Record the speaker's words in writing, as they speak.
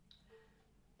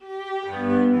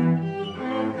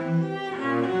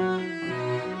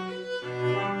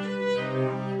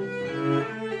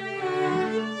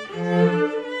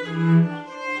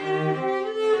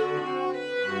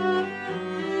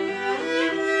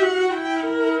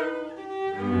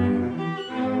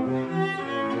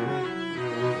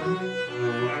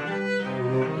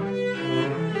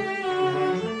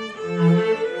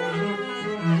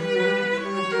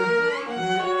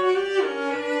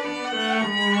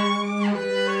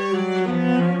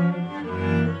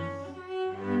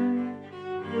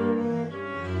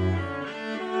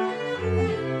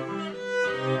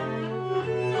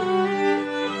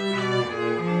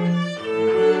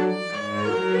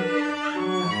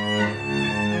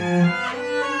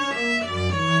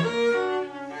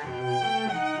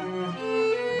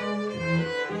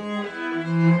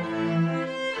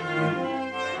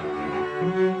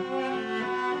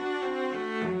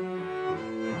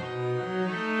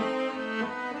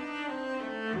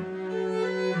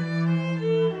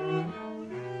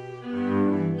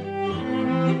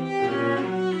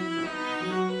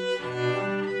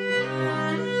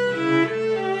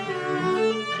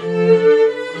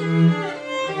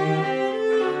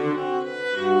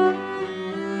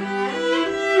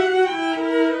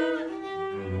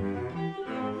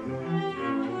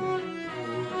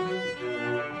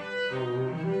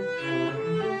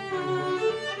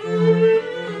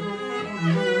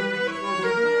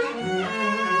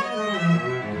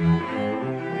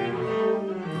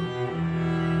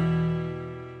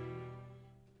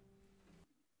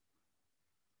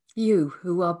You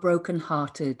who are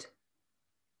broken-hearted,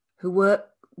 who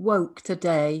woke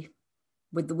today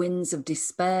with the winds of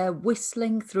despair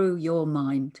whistling through your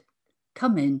mind,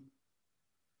 come in.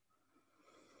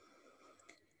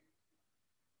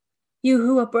 You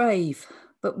who are brave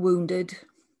but wounded,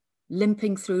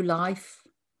 limping through life,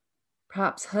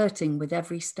 perhaps hurting with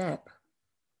every step,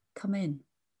 come in.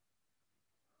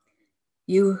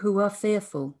 You who are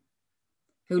fearful,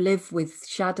 who live with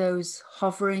shadows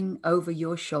hovering over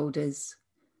your shoulders,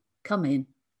 come in.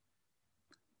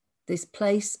 This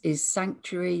place is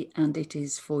sanctuary and it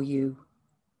is for you.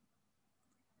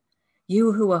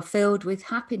 You who are filled with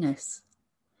happiness,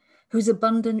 whose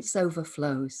abundance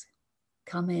overflows,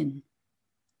 come in.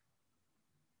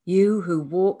 You who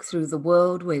walk through the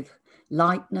world with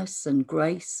lightness and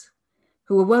grace,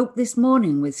 who awoke this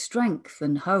morning with strength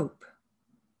and hope,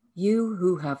 you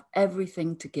who have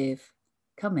everything to give,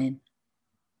 come in.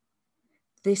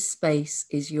 This space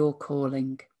is your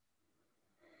calling,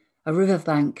 a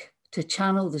riverbank to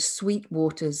channel the sweet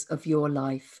waters of your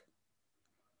life,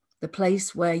 the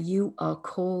place where you are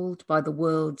called by the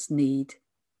world's need.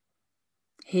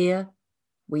 Here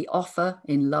we offer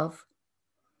in love.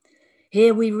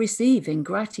 Here we receive in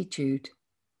gratitude.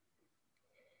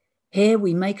 Here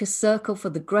we make a circle for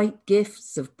the great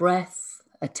gifts of breath,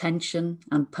 attention,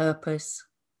 and purpose.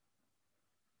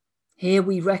 Here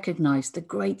we recognize the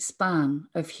great span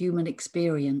of human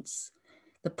experience,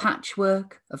 the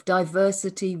patchwork of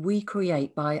diversity we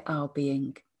create by our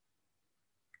being.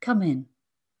 Come in.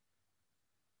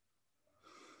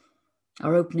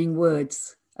 Our opening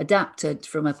words, adapted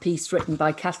from a piece written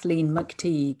by Kathleen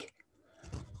McTeague.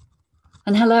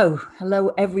 And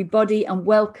hello everybody, and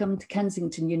welcome to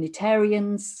Kensington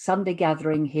Unitarians Sunday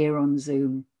gathering here on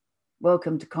Zoom.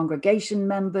 Welcome to congregation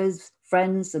members,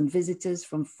 friends and visitors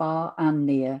from far and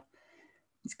near.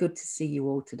 It's good to see you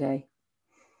all today.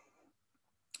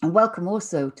 And welcome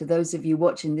also to those of you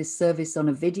watching this service on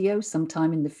a video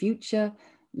sometime in the future,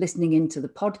 listening into the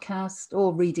podcast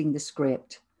or reading the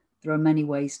script. There are many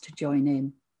ways to join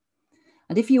in.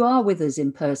 And if you are with us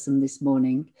in person this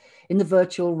morning, in the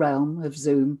virtual realm of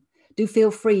Zoom, do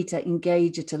feel free to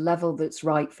engage at a level that's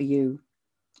right for you.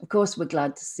 Of course, we're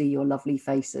glad to see your lovely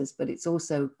faces, but it's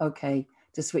also okay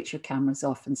to switch your cameras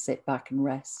off and sit back and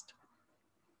rest.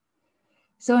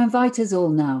 So I invite us all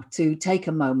now to take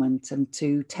a moment and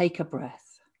to take a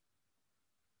breath.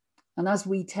 And as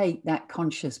we take that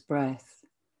conscious breath,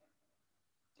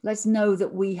 let's know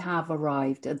that we have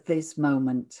arrived at this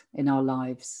moment in our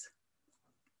lives.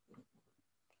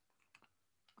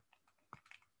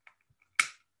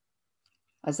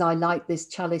 As I light this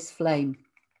chalice flame,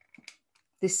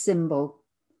 this symbol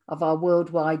of our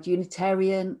worldwide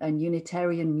Unitarian and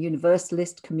Unitarian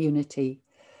Universalist community,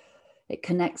 it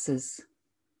connects us,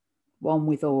 one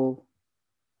with all.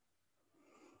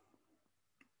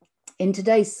 In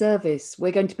today's service,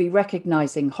 we're going to be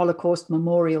recognizing Holocaust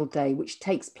Memorial Day, which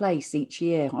takes place each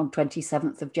year on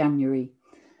 27th of January.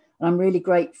 And I'm really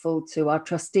grateful to our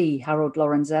trustee, Harold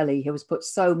Lorenzelli, who has put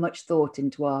so much thought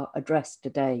into our address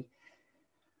today.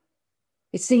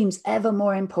 It seems ever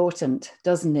more important,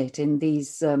 doesn't it, in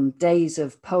these days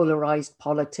of polarized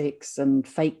politics and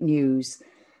fake news,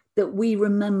 that we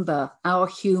remember our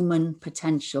human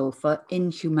potential for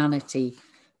inhumanity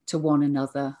to one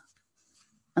another,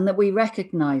 and that we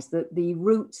recognize that the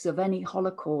roots of any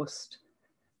Holocaust,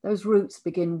 those roots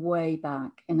begin way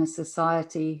back in a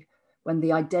society when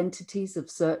the identities of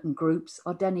certain groups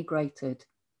are denigrated,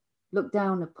 looked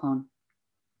down upon,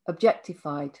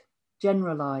 objectified,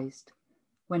 generalized,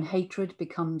 when hatred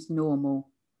becomes normal.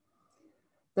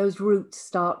 Those roots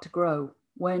start to grow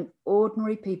when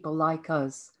ordinary people like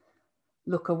us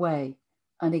look away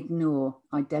and ignore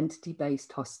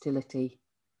identity-based hostility.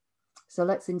 So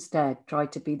let's instead try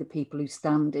to be the people who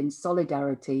stand in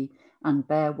solidarity and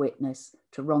bear witness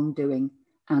to wrongdoing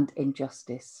and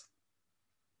injustice.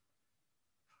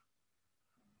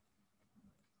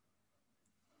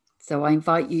 So I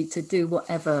invite you to do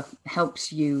whatever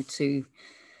helps you to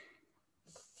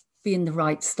be in the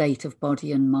right state of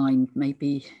body and mind.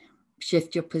 Maybe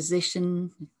shift your position,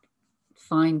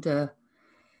 find a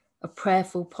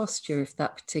prayerful posture if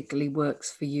that particularly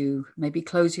works for you. Maybe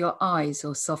close your eyes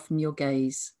or soften your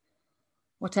gaze.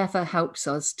 Whatever helps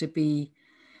us to be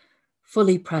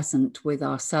fully present with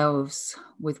ourselves,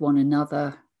 with one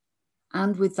another,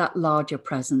 and with that larger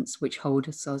presence which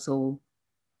holds us all.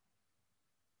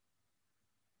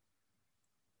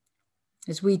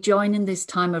 As we join in this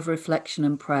time of reflection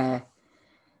and prayer,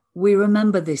 we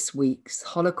remember this week's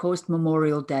Holocaust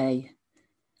Memorial Day,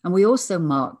 and we also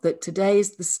mark that today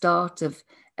is the start of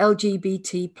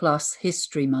LGBT+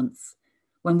 History Month,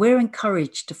 when we're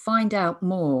encouraged to find out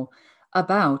more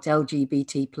about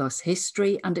LGBT plus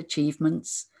history and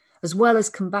achievements, as well as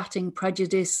combating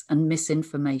prejudice and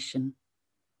misinformation.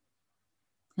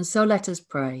 And so let us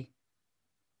pray.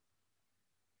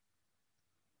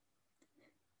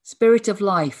 Spirit of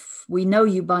life, we know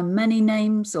you by many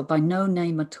names or by no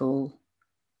name at all.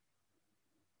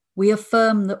 We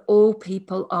affirm that all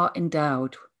people are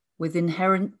endowed with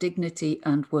inherent dignity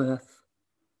and worth,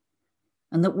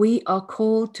 and that we are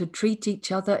called to treat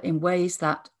each other in ways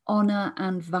that honor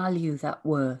and value that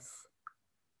worth.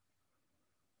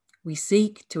 We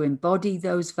seek to embody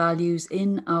those values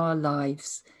in our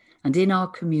lives and in our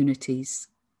communities.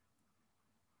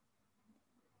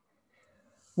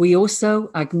 We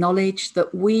also acknowledge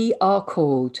that we are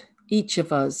called, each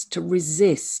of us, to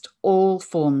resist all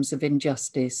forms of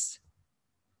injustice.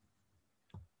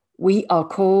 We are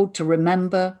called to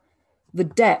remember the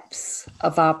depths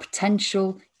of our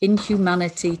potential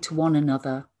inhumanity to one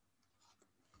another,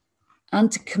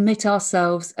 and to commit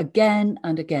ourselves again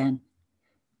and again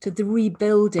to the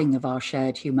rebuilding of our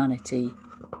shared humanity,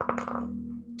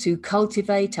 to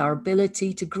cultivate our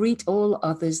ability to greet all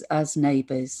others as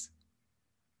neighbours,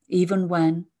 even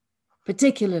when,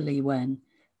 particularly when,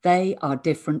 they are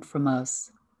different from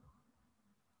us.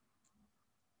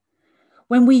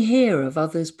 When we hear of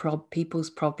others' people's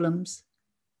problems,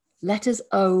 let us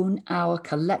own our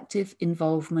collective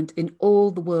involvement in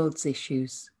all the world's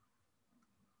issues.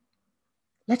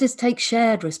 Let us take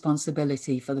shared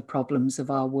responsibility for the problems of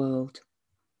our world,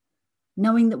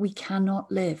 knowing that we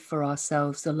cannot live for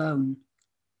ourselves alone.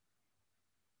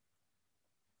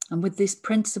 And with this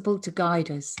principle to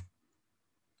guide us,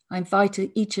 I invite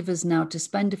each of us now to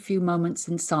spend a few moments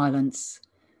in silence,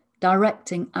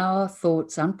 directing our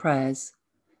thoughts and prayers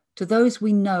to those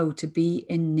we know to be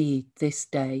in need this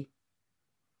day.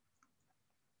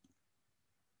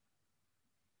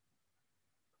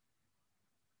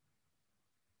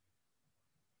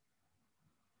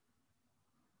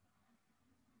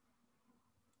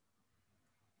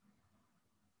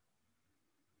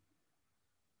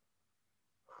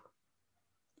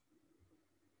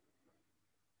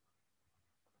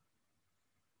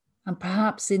 And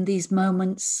perhaps in these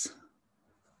moments,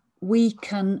 we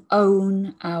can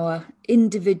own our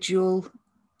individual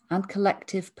and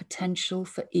collective potential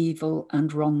for evil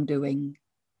and wrongdoing.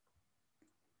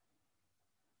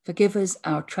 Forgive us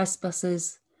our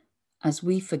trespasses as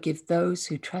we forgive those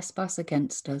who trespass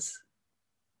against us.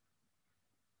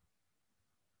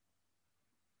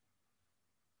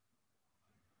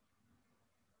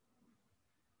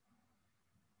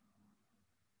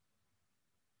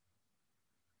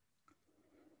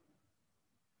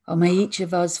 Oh, may each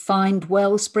of us find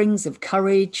well springs of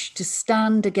courage to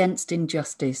stand against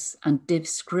injustice and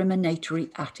discriminatory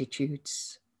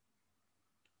attitudes.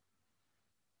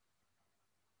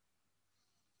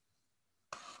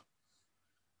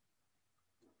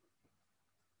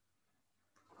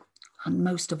 And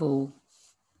most of all,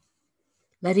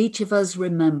 let each of us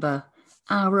remember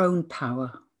our own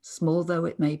power, small though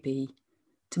it may be,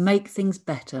 to make things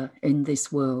better in this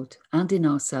world and in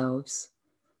ourselves.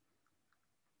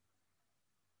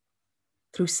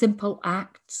 Through simple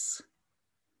acts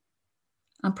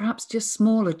and perhaps just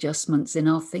small adjustments in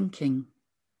our thinking.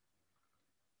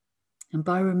 And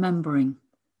by remembering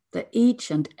that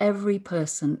each and every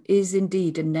person is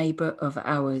indeed a neighbour of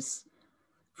ours,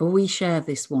 for we share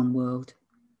this one world.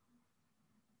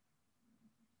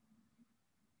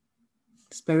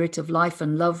 Spirit of life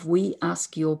and love, we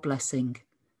ask your blessing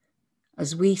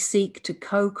as we seek to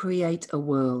co-create a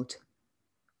world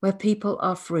where people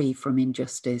are free from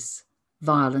injustice,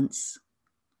 violence,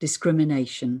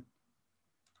 discrimination.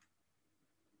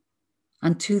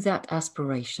 And to that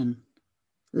aspiration,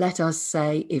 let us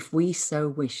say, if we so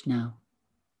wish now,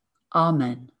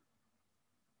 Amen.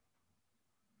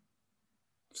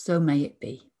 So may it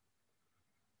be.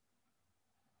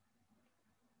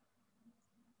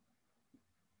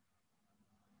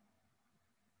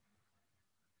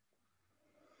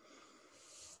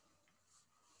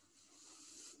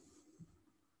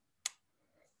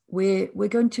 We're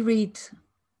going to read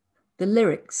the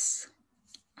lyrics,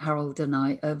 Harold and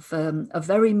I, of a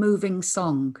very moving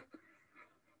song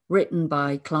written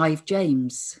by Clive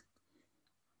James.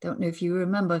 Don't know if you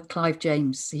remember Clive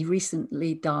James. He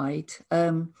recently died.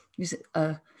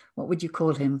 What would you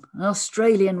call him? An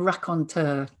Australian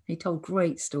raconteur. He told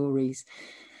great stories.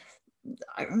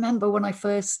 I remember when I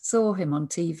first saw him on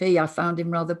TV, I found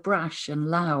him rather brash and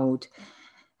loud.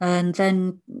 And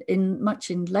then in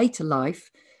later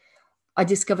life, I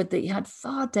discovered that he had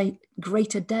far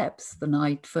greater depth than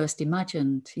I'd first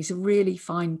imagined. He's a really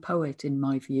fine poet in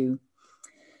my view.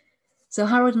 So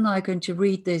Harold and I are going to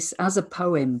read this as a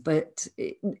poem, but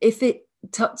if it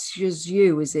touches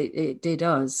you as it did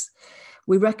us,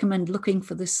 we recommend looking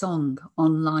for the song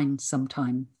online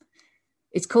sometime.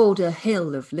 It's called A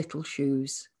Hill of Little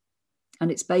Shoes, and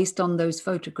it's based on those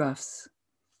photographs.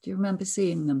 Do you remember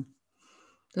seeing them?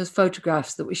 Those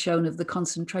photographs that were shown of the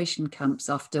concentration camps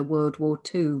after World War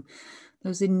II,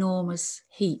 those enormous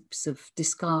heaps of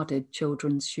discarded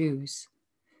children's shoes.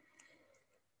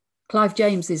 Clive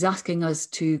James is asking us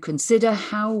to consider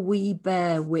how we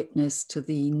bear witness to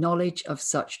the knowledge of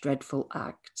such dreadful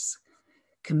acts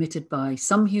committed by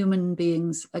some human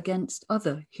beings against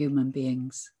other human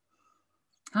beings.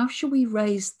 How shall we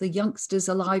raise the youngsters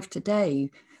alive today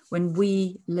when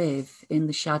we live in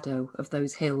the shadow of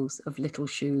those hills of little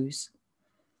shoes?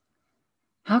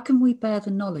 How can we bear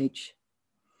the knowledge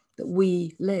that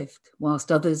we lived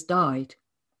whilst others died?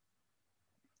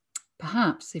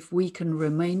 Perhaps if we can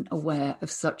remain aware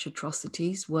of such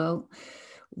atrocities, well,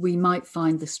 we might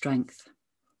find the strength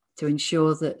to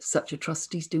ensure that such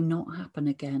atrocities do not happen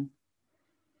again.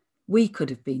 We could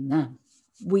have been them.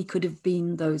 We could have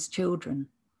been those children,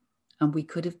 and we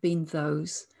could have been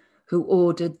those who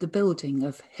ordered the building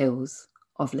of hills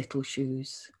of little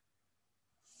shoes.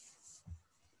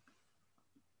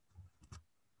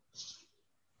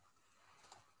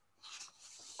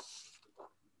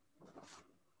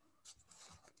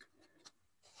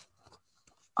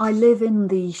 I live in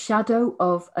the shadow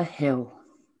of a hill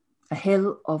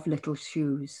of little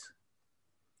shoes.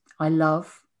 I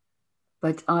love,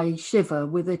 but I shiver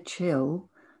with a chill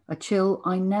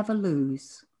I never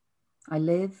lose. I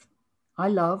live, I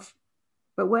love,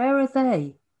 but where are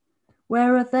they?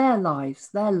 Where are their lives,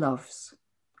 their loves,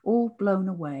 all blown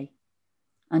away,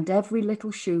 and every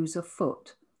little shoe's a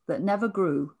foot that never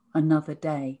grew another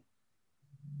day?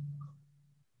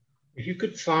 If you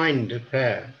could find a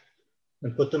pair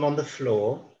and put them on the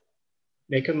floor,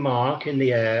 make a mark in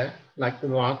the air like the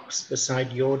marks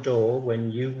beside your door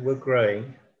when you were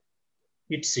growing,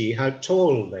 you'd see how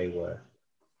tall they were.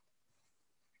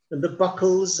 And the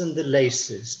buckles and the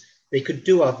laces they could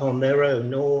do up on their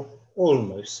own, or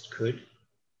almost could,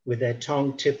 with their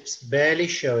tongue tips barely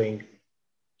showing,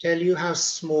 tell you how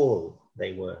small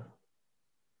they were.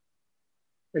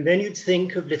 And then you'd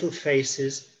think of little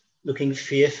faces looking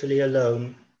fearfully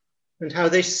alone, and how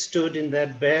they stood in their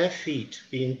bare feet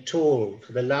being tall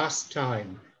for the last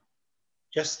time,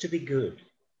 just to be good.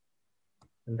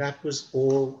 And that was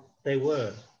all they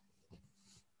were.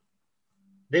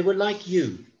 They were like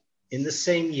you in the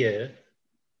same year,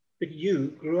 but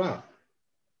you grew up.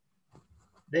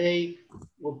 They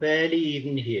were barely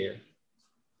even here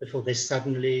before they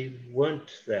suddenly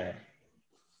weren't there.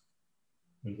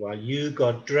 And while you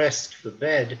got dressed for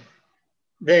bed,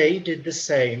 they did the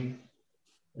same,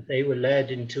 but they were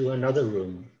led into another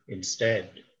room instead.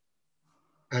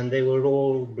 And they were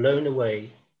all blown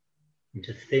away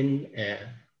into thin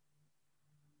air.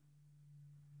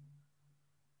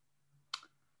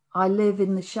 I live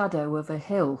in the shadow of a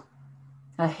hill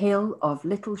of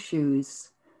little shoes.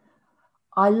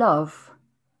 I love,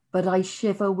 but I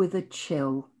shiver with a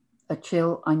chill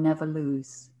I never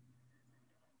lose.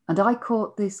 And I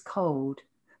caught this cold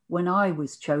when I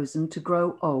was chosen to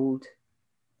grow old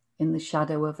in the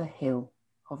shadow of a hill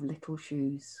of little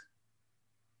shoes.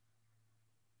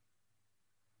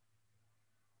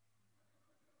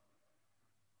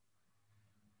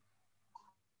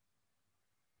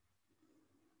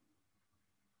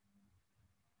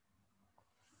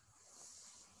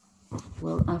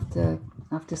 Well,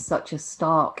 after such a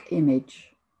stark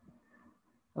image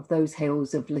of those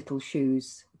hills of little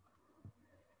shoes,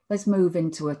 let's move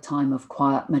into a time of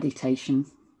quiet meditation.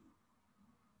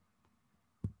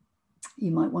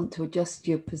 You might want to adjust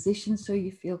your position so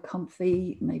you feel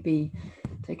comfy. Maybe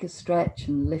take a stretch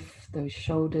and lift those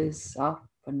shoulders up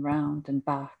and round and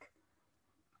back.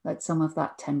 Let some of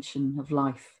that tension of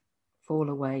life fall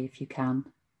away if you can.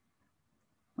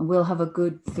 And we'll have a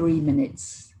good 3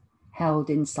 minutes held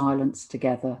in silence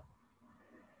together.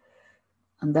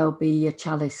 And there'll be a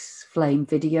chalice flame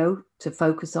video to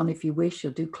focus on if you wish, or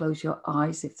do close your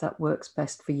eyes if that works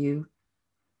best for you.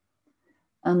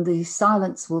 And the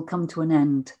silence will come to an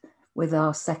end with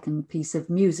our second piece of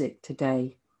music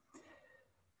today,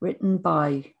 written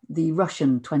by the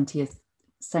Russian 20th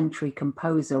century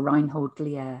composer Reinhold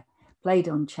Glier, played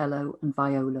on cello and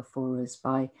viola for us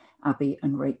by Abby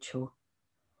and Rachel.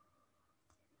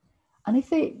 And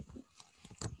if it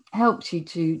helps you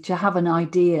to have an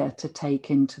idea to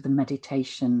take into the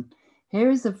meditation,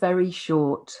 here is a very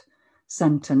short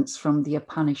sentence from the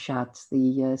Upanishads,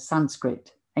 the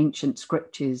Sanskrit ancient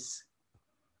scriptures.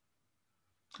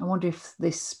 I wonder if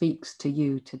this speaks to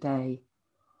you today.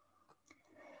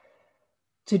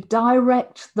 To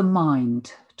direct the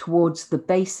mind towards the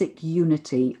basic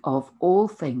unity of all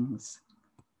things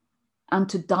and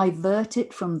to divert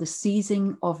it from the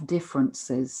seizing of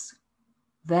differences,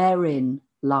 therein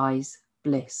lies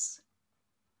bliss.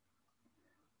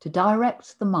 To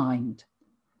direct the mind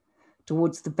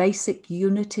towards the basic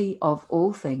unity of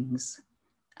all things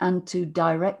and to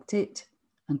direct it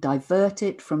and divert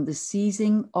it from the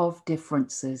seizing of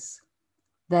differences,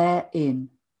 therein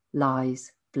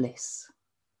lies bliss.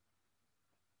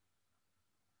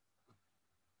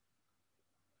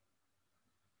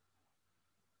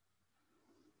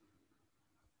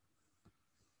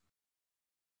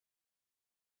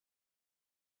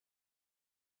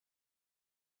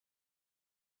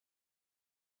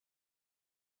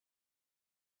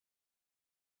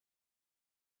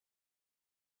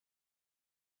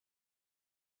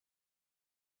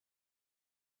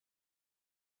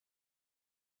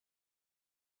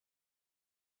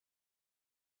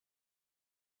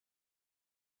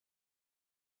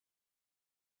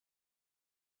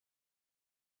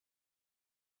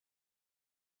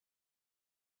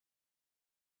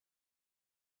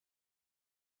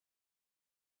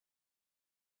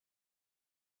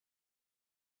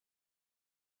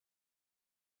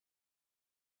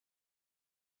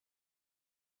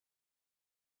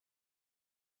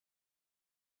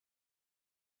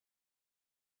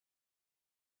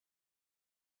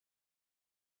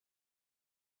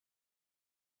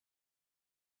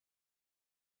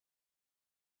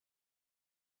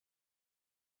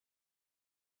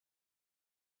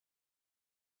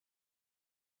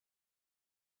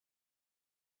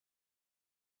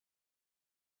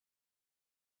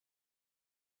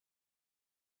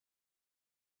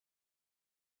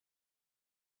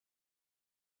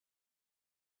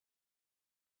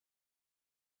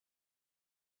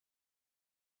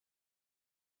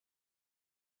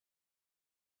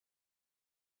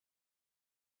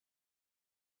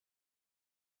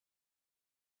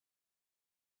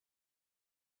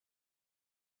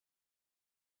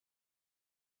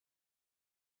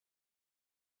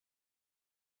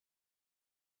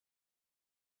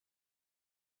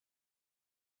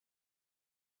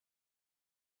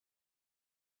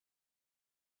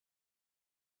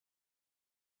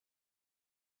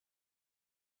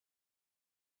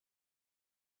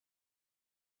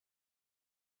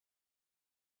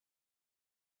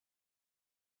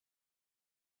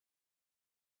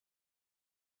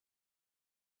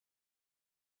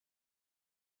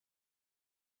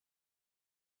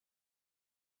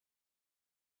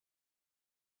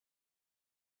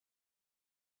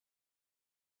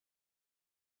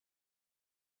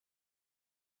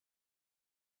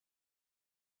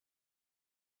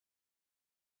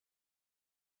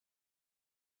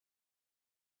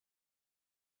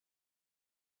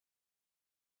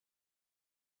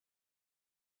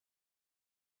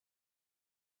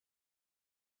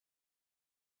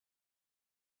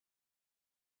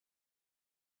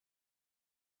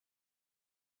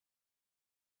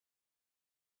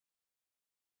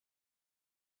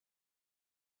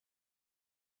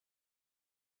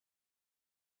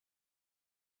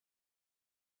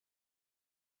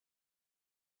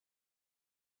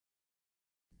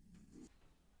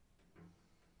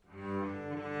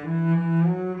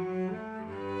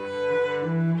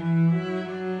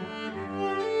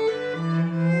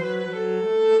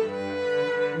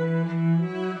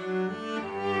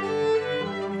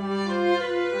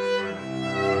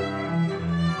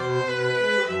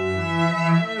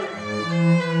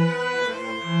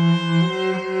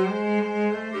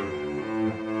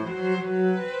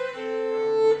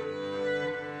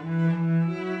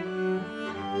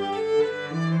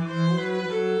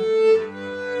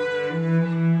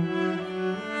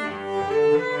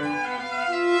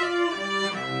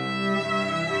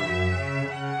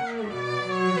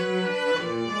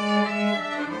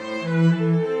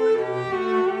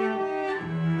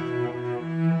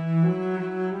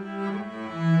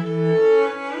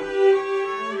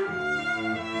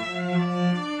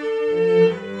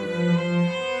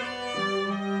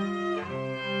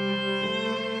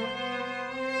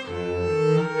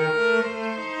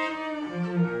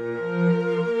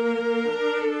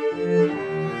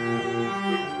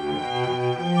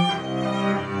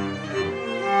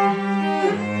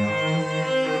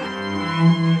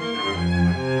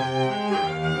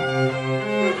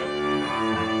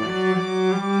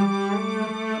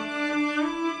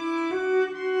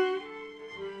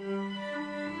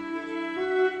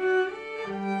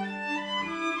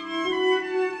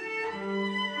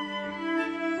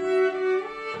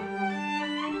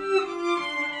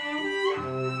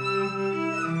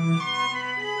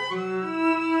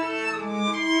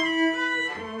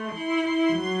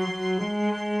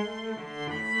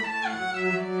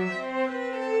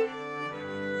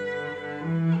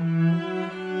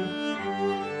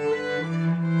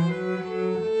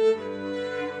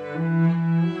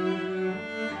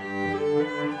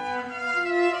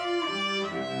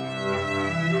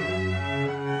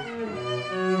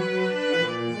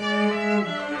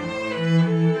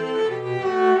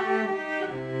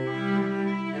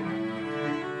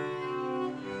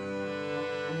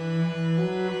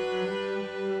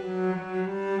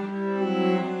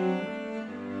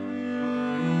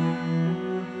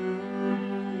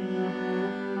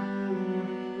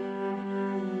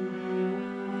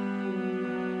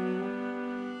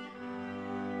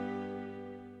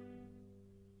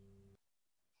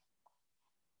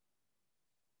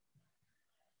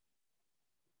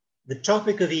 The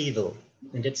topic of evil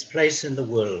and its place in the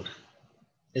world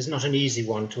is not an easy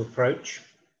one to approach.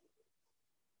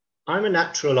 I'm a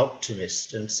natural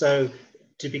optimist, and so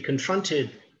to be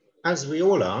confronted, as we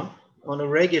all are, on a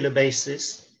regular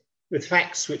basis with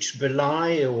facts which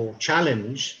belie or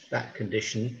challenge that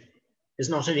condition is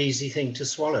not an easy thing to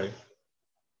swallow.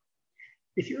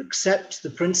 If you accept the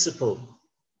principle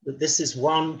that this is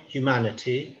one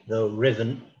humanity, though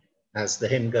riven, as the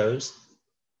hymn goes,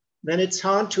 then it's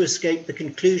hard to escape the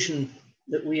conclusion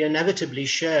that we inevitably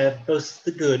share both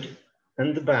the good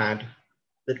and the bad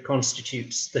that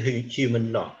constitutes the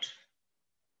human lot.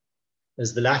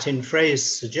 As the Latin phrase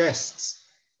suggests,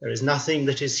 there is nothing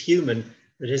that is human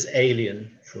that is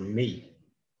alien from me.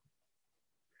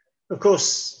 Of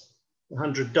course, the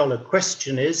 $100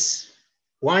 question is,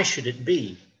 why should it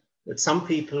be that some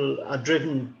people are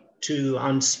driven to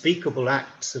unspeakable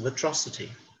acts of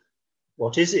atrocity?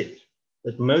 What is it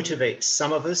that motivates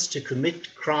some of us to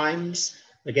commit crimes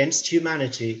against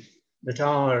humanity that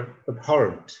are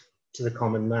abhorrent to the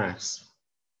common mass?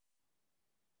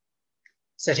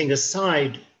 Setting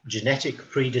aside genetic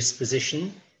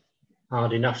predisposition,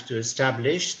 hard enough to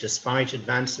establish despite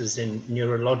advances in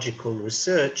neurological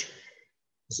research,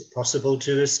 is it possible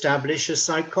to establish a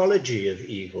psychology of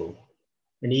evil,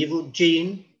 an evil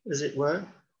gene, as it were?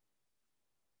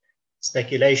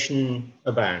 Speculation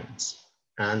abounds,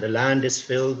 and the land is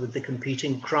filled with the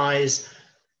competing cries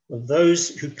of those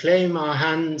who claim our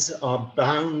hands are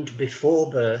bound before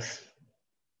birth,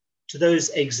 to those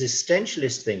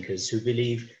existentialist thinkers who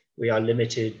believe we are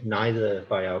limited neither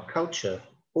by our culture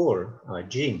or our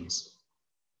genes.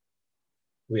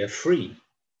 We are free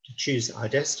to choose our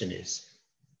destinies.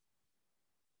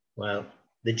 Well,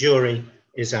 the jury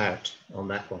is out on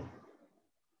that one.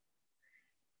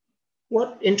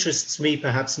 What interests me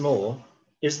perhaps more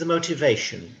is the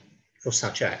motivation for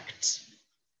such acts.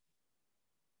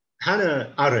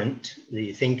 Hannah Arendt,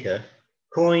 the thinker,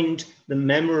 coined the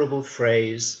memorable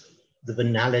phrase, the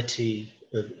banality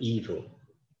of evil.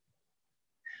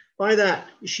 By that,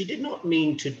 she did not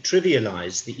mean to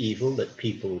trivialize the evil that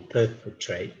people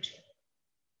perpetrate.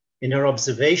 In her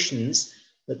observations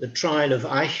at the trial of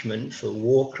Eichmann for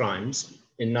war crimes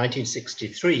in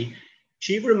 1963,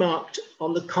 she remarked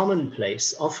on the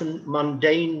commonplace, often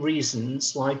mundane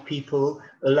reasons why people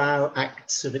allow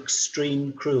acts of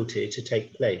extreme cruelty to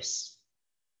take place.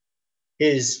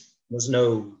 His was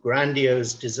no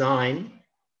grandiose design,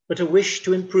 but a wish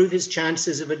to improve his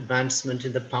chances of advancement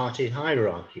in the party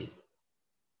hierarchy.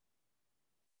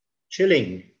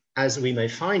 Chilling as we may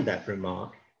find that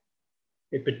remark,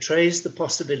 it betrays the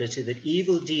possibility that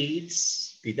evil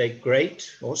deeds, be they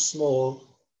great or small,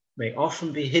 may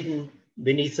often be hidden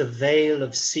beneath a veil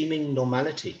of seeming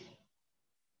normality.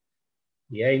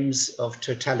 The aims of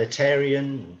totalitarian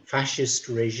and fascist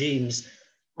regimes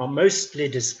are mostly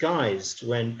disguised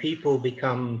when people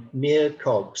become mere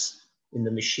cogs in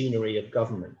the machinery of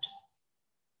government.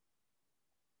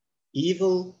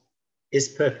 Evil is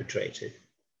perpetrated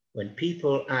when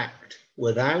people act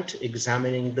without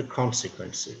examining the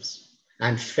consequences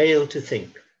and fail to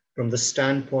think from the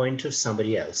standpoint of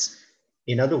somebody else.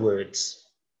 In other words,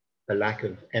 a lack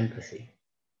of empathy.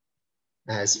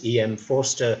 As E.M.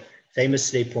 Forster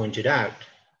famously pointed out,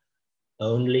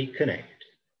 only connect.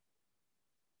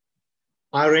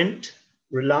 Arendt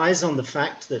relies on the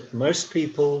fact that most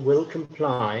people will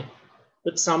comply,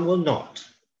 but some will not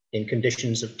in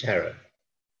conditions of terror.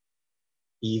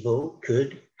 Evil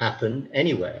could happen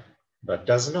anywhere, but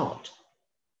does not.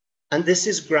 And this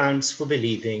is grounds for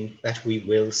believing that we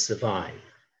will survive.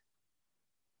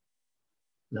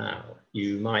 Now,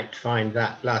 you might find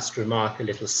that last remark a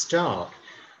little stark,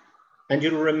 and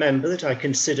you'll remember that I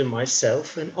consider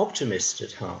myself an optimist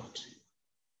at heart.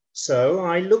 So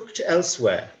I looked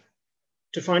elsewhere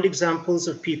to find examples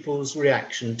of people's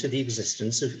reaction to the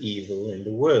existence of evil in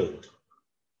the world.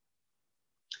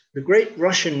 The great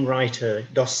Russian writer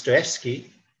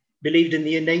Dostoevsky believed in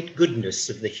the innate goodness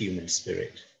of the human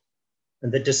spirit,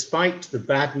 and that despite the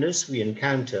badness we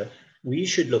encounter, we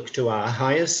should look to our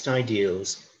highest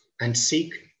ideals and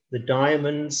seek the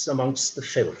diamonds amongst the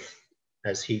filth,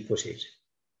 as he put it.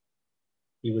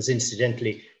 He was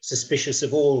incidentally suspicious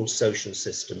of all social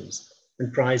systems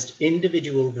and prized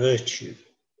individual virtue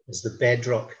as the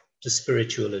bedrock to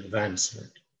spiritual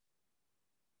advancement.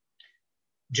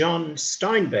 John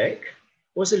Steinbeck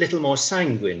was a little more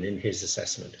sanguine in his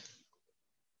assessment.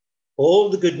 All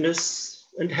the goodness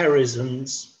and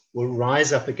heroisms will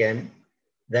rise up again,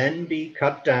 then be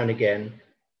cut down again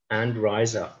and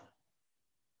rise up.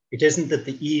 It isn't that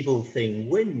the evil thing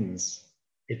wins,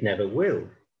 it never will,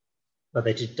 but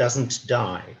that it doesn't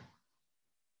die.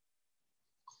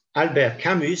 Albert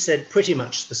Camus said pretty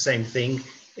much the same thing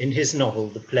in his novel,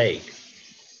 The Plague.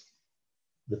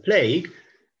 The plague,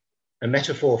 a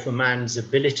metaphor for man's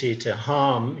ability to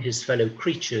harm his fellow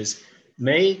creatures,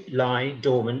 may lie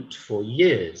dormant for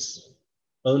years,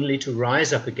 only to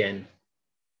rise up again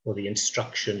for the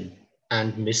instruction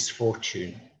and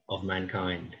misfortune of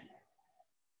mankind.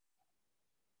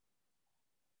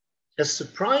 A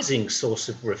surprising source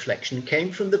of reflection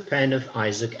came from the pen of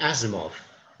Isaac Asimov,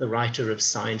 the writer of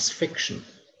science fiction.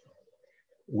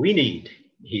 We need,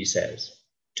 he says,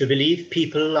 to believe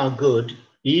people are good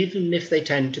even if they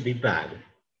tend to be bad,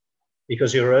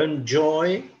 because your own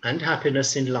joy and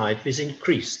happiness in life is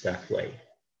increased that way,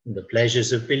 and the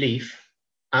pleasures of belief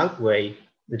outweigh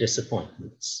the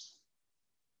disappointments.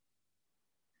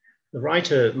 The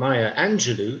writer Maya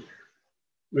Angelou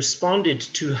responded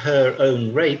to her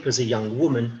own rape as a young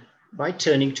woman by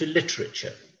turning to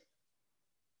literature,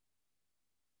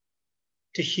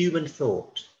 to human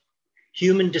thought,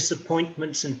 human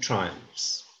disappointments and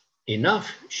triumphs.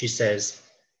 Enough, she says,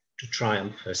 to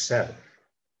triumph herself.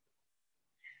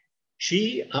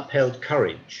 She upheld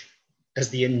courage as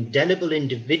the indelible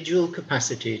individual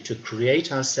capacity to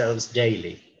create ourselves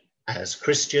daily as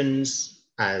Christians,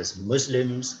 as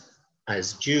Muslims,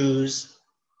 as Jews,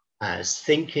 as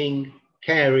thinking,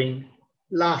 caring,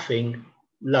 laughing,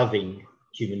 loving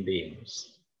human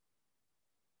beings.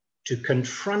 To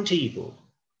confront evil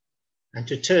and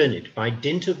to turn it by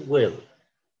dint of will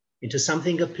into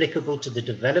something applicable to the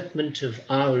development of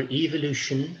our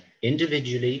evolution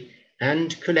individually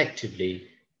and collectively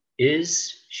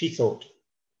is, she thought,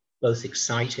 both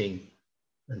exciting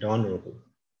and honorable.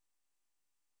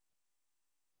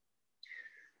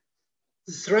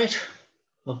 The threat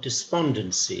of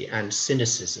despondency and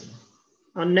cynicism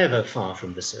are never far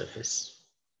from the surface,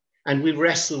 and we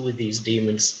wrestle with these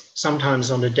demons sometimes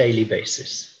on a daily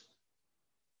basis.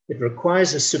 It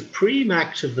requires a supreme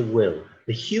act of the will,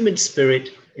 the human spirit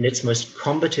in its most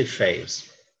combative phase.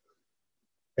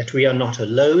 That we are not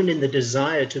alone in the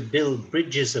desire to build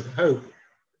bridges of hope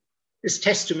is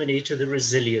testimony to the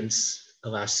resilience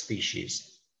of our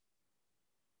species.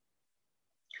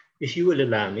 If you will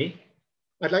allow me,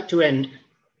 I'd like to end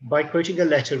by quoting a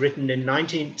letter written in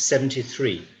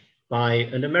 1973 by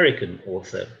an American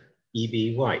author,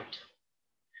 E.B. White,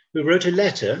 who wrote a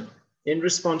letter in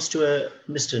response to a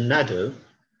Mr. Nadeau,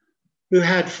 who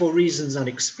had, for reasons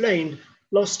unexplained,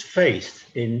 lost faith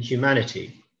in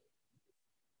humanity.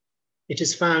 It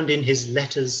is found in his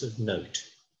letters of note.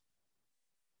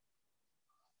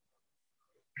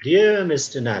 Dear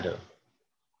Mr. Nadeau,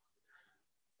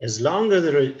 as long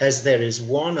as there is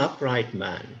one upright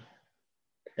man,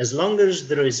 as long as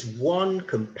there is one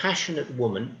compassionate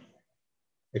woman,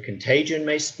 the contagion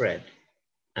may spread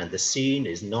and the scene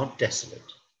is not desolate.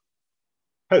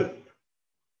 Hope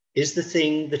is the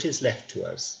thing that is left to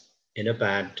us in a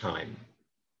bad time.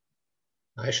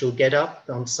 I shall get up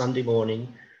on Sunday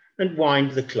morning and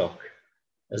wind the clock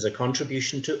as a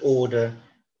contribution to order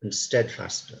and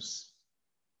steadfastness.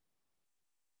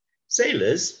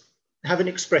 Sailors have an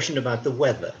expression about the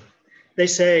weather. They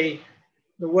say,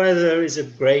 the weather is a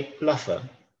great bluffer.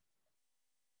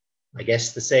 I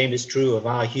guess the same is true of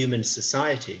our human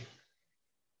society.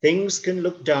 Things can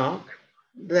look dark,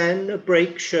 then a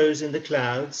break shows in the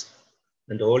clouds,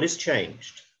 and all is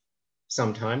changed,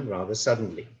 sometime rather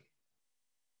suddenly.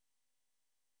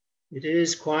 It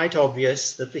is quite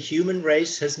obvious that the human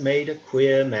race has made a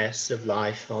queer mess of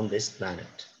life on this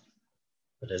planet.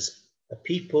 But as a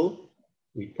people,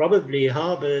 we probably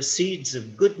harbor seeds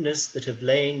of goodness that have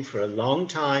lain for a long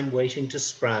time waiting to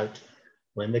sprout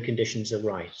when the conditions are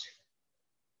right.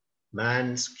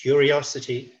 Man's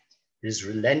curiosity, his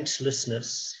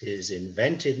relentlessness, his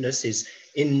inventiveness, his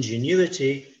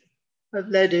ingenuity have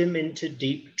led him into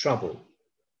deep trouble.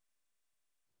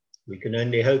 We can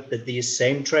only hope that these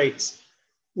same traits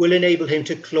will enable him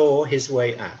to claw his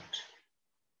way out.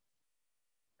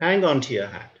 Hang on to your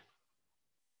hat.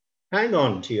 Hang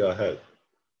on to your hope.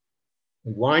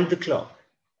 And wind the clock,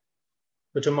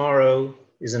 for tomorrow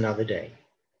is another day.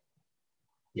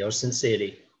 Yours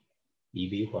sincerely,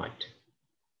 E.B. White.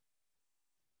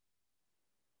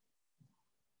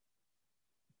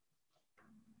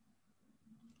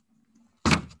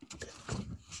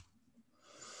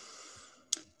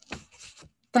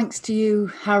 Thanks to you,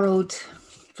 Harold,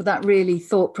 for that really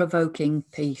thought-provoking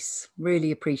piece.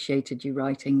 Really appreciated you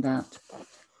writing that.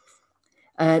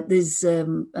 There's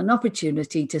an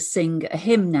opportunity to sing a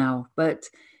hymn now, but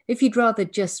if you'd rather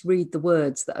just read the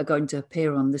words that are going to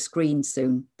appear on the screen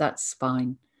soon, that's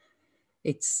fine.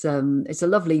 It's a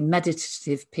lovely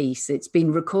meditative piece. It's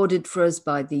been recorded for us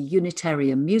by the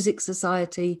Unitarian Music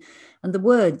Society, and the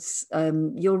words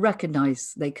you'll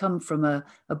recognize, they come from a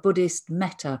Buddhist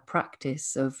metta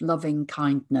practice of loving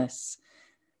kindness.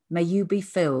 May you be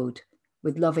filled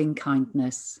with loving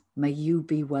kindness. May you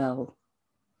be well.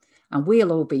 And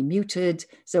we'll all be muted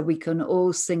so we can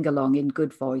all sing along in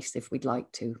good voice if we'd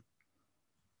like to.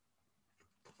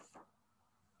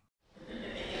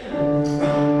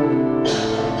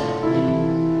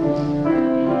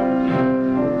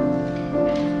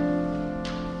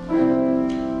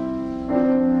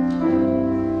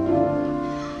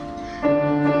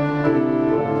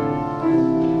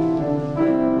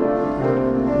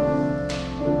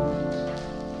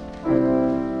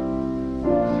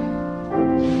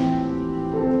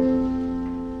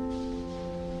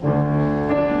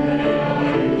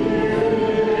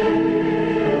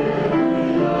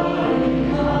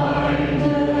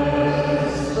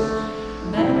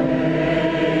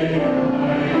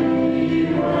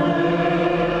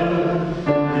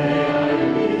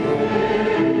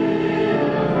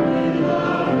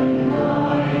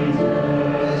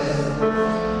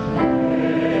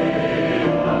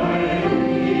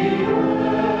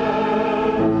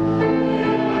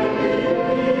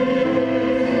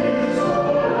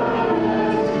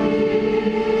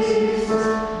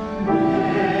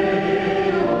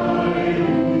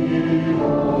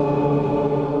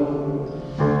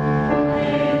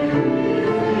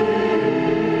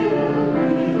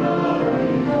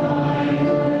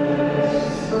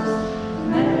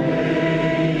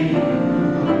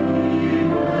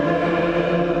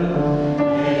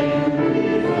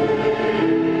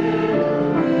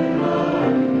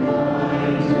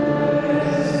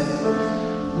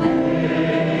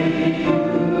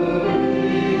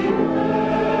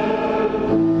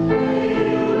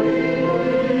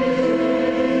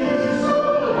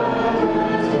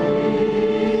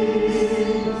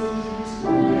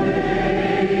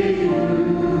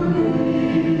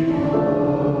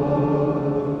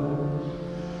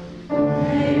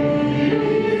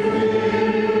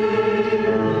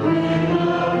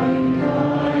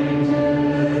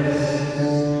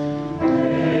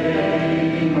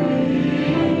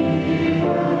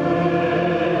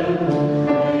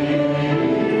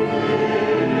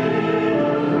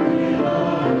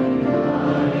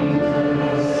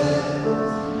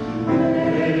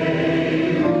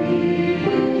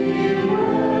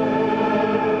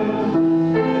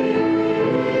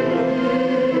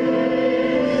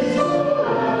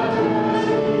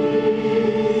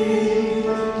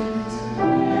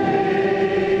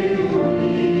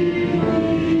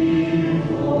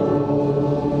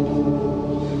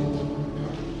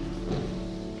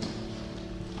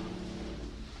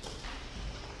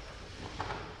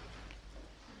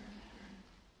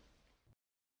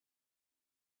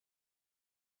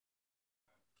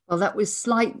 Well, that was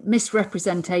slight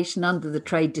misrepresentation under the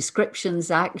Trade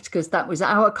Descriptions Act, because that was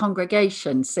our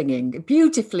congregation singing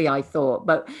beautifully, I thought,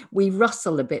 but we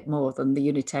rustle a bit more than the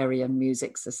Unitarian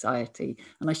Music Society.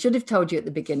 And I should have told you at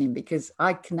the beginning, because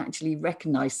I can actually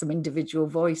recognize some individual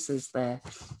voices there.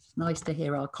 Nice to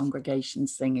hear our congregation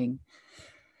singing.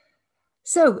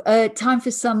 So time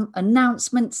for some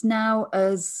announcements now.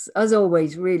 As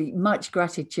always, really much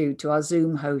gratitude to our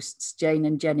Zoom hosts, Jane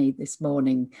and Jenny, this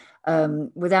morning.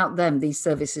 Without them, these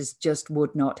services just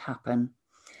would not happen.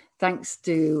 Thanks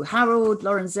to Harold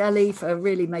Lorenzelli for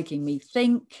really making me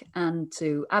think, and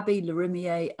to Abby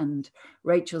Larimier and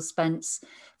Rachel Spence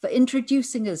for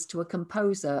introducing us to a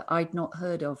composer I'd not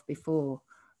heard of before,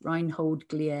 Reinhold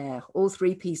Glier. All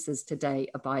three pieces today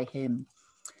are by him.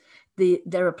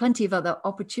 There are plenty of other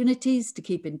opportunities to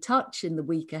keep in touch in the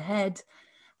week ahead,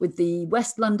 with the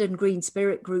West London Green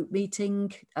Spirit Group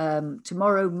meeting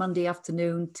tomorrow, Monday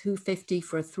afternoon, 2:50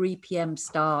 for a 3 p.m.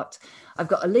 start. I've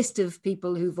got a list of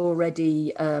people who've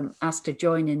already asked to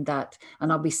join in that,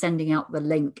 and I'll be sending out the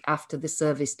link after the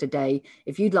service today.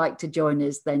 If you'd like to join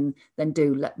us, then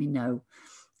do let me know.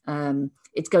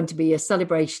 It's going to be a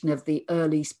celebration of the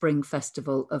early spring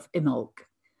festival of Imbolc.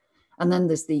 And then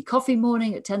there's the coffee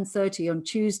morning at 10:30 on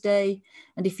Tuesday.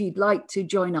 And if you'd like to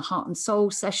join a Heart and Soul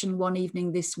session one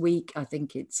evening this week, I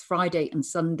think it's Friday and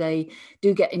Sunday,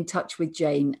 do get in touch with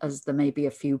Jane, as there may be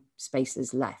a few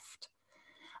spaces left.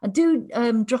 And do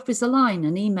drop us a line,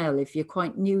 an email, if you're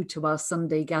quite new to our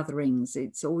Sunday gatherings.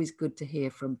 It's always good to hear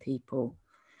from people.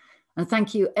 And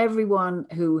thank you everyone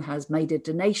who has made a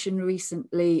donation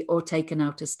recently or taken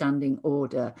out a standing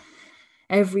order.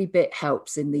 Every bit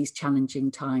helps in these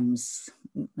challenging times.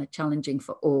 They're challenging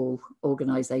for all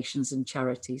organisations and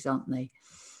charities, aren't they?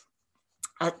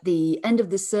 At the end of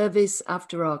the service,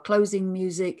 after our closing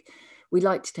music, We'd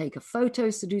like to take a photo,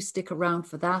 so do stick around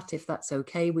for that if that's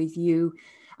okay with you.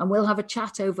 And we'll have a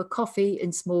chat over coffee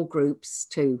in small groups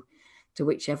too, to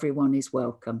which everyone is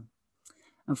welcome.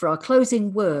 And for our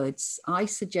closing words, I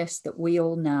suggest that we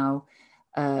all now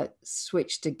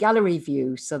switch to gallery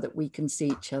view so that we can see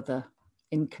each other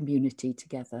in community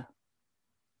together.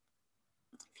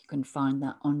 If you can find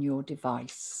that on your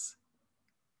device.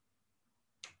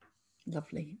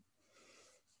 Lovely.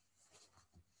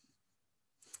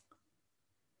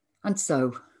 And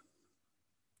so,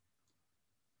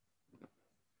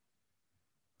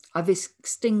 I've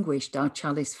extinguished our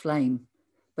chalice flame,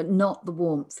 but not the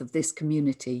warmth of this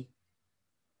community.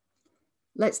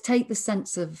 Let's take the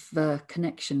sense of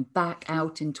connection back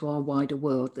out into our wider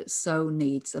world that so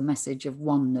needs a message of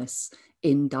oneness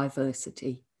in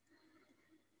diversity.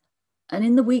 And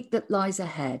in the week that lies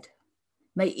ahead,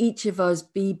 may each of us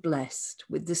be blessed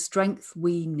with the strength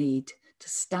we need to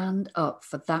stand up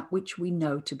for that which we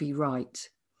know to be right.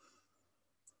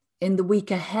 In the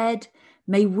week ahead,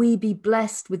 may we be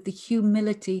blessed with the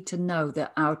humility to know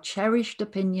that our cherished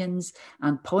opinions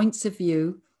and points of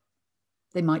view,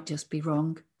 they might just be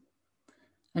wrong.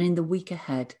 And in the week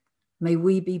ahead, may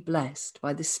we be blessed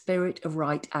by the spirit of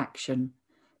right action,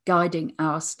 guiding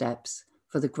our steps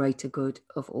for the greater good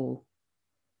of all.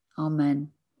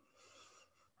 Amen.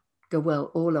 Go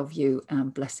well, all of you,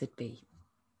 and blessed be.